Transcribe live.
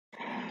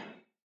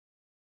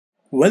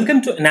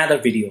Welcome to another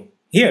video.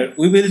 Here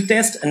we will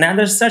test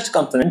another search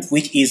component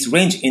which is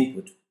range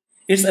input.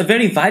 It's a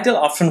very vital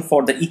option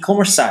for the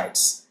e-commerce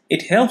sites.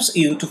 It helps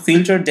you to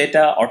filter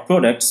data or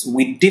products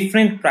with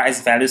different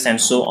price values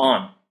and so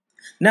on.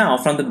 Now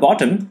from the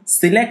bottom,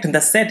 select the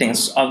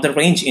settings of the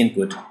range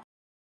input.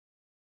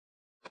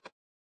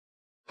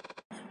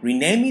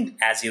 Rename it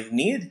as you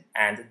need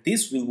and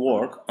this will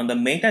work on the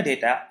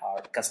metadata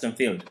or custom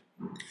field.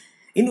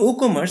 In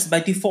WooCommerce, by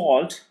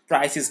default,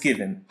 price is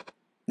given.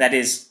 That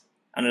is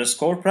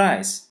underscore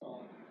price.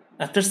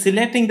 After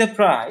selecting the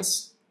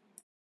price,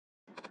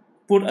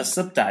 put a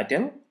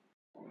subtitle,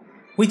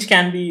 which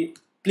can be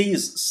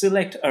please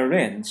select a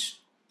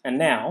range. And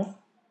now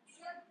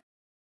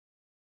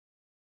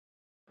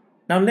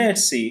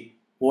let's see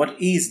what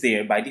is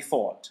there by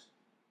default.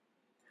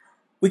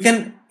 We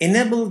can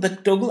enable the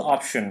toggle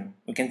option.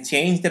 We can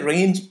change the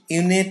range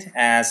unit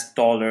as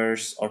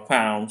dollars or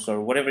pounds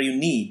or whatever you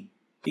need.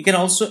 You can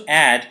also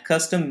add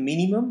custom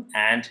minimum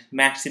and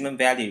maximum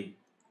value.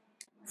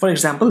 For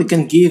example, you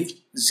can give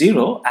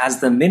 0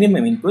 as the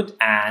minimum input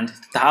and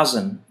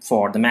 1000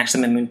 for the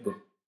maximum input.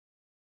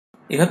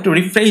 You have to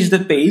refresh the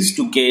page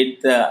to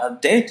get the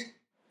update,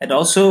 and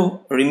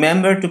also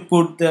remember to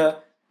put the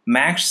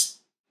max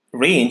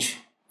range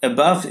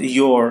above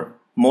your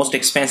most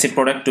expensive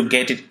product to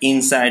get it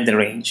inside the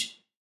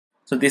range.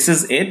 So this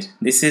is it.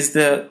 This is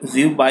the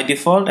view by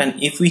default, and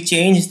if we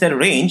change the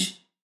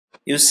range,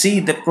 you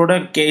see the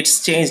product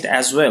gets changed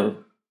as well.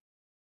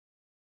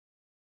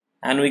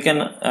 And we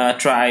can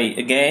try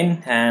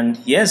again, and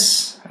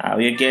yes,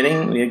 we are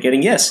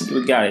getting yes,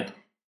 we got it.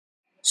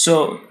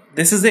 So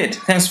this is it.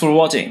 Thanks for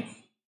watching.